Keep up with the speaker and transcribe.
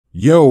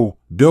Yo,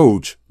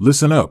 Doge,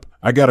 listen up,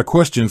 I got a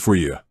question for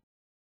you.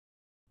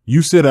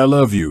 You said I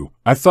love you,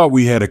 I thought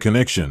we had a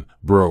connection,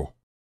 bro.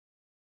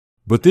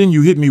 But then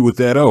you hit me with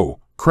that oh,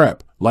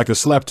 crap, like a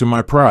slap to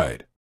my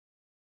pride.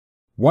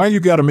 Why you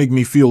gotta make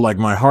me feel like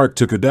my heart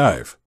took a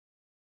dive?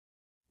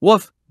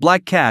 Woof,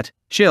 Black Cat,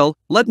 chill,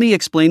 let me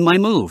explain my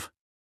move.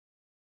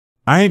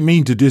 I ain't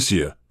mean to diss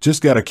ya,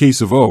 just got a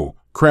case of oh,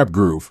 crap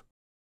groove.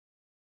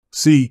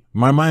 See,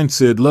 my mind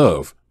said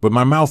love, but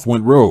my mouth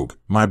went rogue,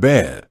 my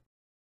bad.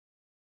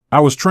 I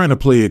was trying to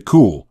play it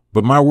cool,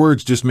 but my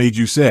words just made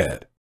you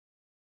sad.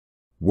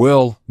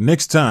 Well,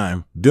 next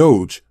time,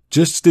 Doge,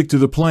 just stick to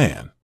the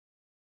plan.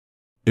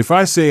 If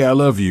I say I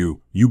love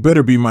you, you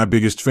better be my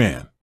biggest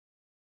fan.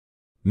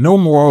 No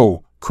more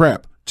oh,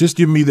 crap, just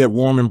give me that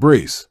warm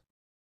embrace.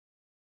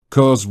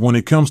 'Cause when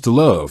it comes to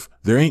love,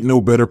 there ain't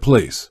no better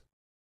place.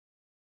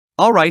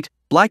 Alright,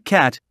 Black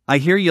Cat, I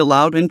hear you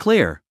loud and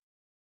clear.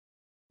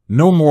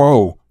 No more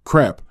oh,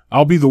 crap,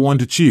 I'll be the one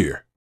to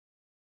cheer.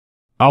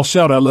 I'll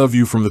shout I love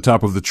you from the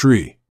top of the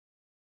tree.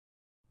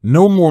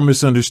 No more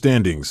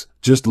misunderstandings,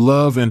 just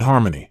love and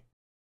harmony.